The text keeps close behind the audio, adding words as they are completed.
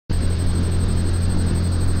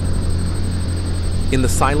In the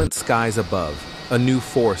silent skies above, a new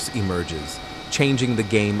force emerges, changing the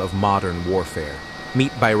game of modern warfare.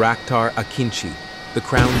 Meet Bayraktar Akinci, the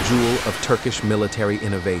crown jewel of Turkish military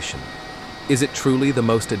innovation. Is it truly the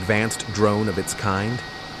most advanced drone of its kind?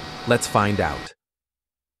 Let's find out.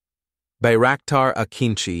 Bayraktar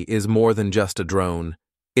Akinci is more than just a drone.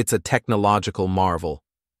 It's a technological marvel.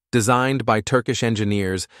 Designed by Turkish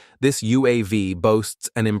engineers, this UAV boasts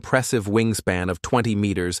an impressive wingspan of 20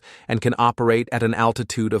 meters and can operate at an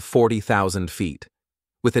altitude of 40,000 feet.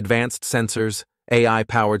 With advanced sensors,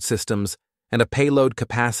 AI-powered systems, and a payload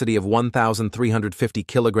capacity of 1,350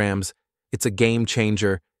 kilograms, it's a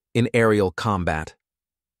game-changer in aerial combat.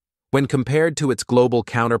 When compared to its global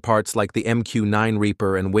counterparts like the MQ-9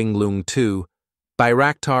 Reaper and Winglung 2,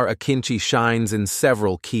 Bayraktar Akinci shines in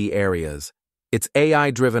several key areas. Its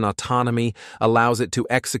AI-driven autonomy allows it to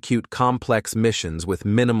execute complex missions with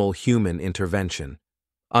minimal human intervention.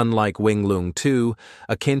 Unlike Winglung 2,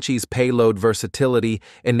 Akinci's payload versatility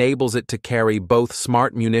enables it to carry both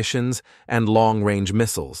smart munitions and long-range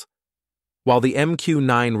missiles. While the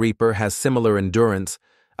MQ-9 Reaper has similar endurance,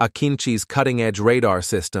 Akinci's cutting-edge radar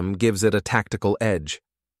system gives it a tactical edge.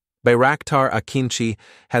 Bayraktar Akinci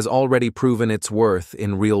has already proven its worth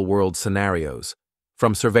in real-world scenarios.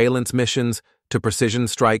 From surveillance missions to precision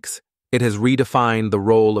strikes, it has redefined the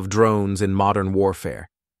role of drones in modern warfare.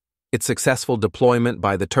 Its successful deployment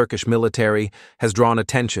by the Turkish military has drawn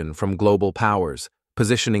attention from global powers,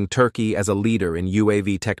 positioning Turkey as a leader in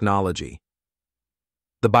UAV technology.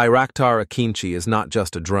 The Bayraktar Akinci is not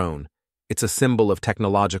just a drone, it's a symbol of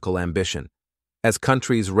technological ambition. As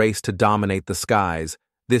countries race to dominate the skies,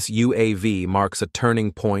 this UAV marks a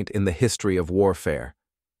turning point in the history of warfare.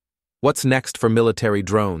 What's next for military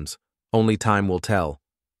drones? Only time will tell.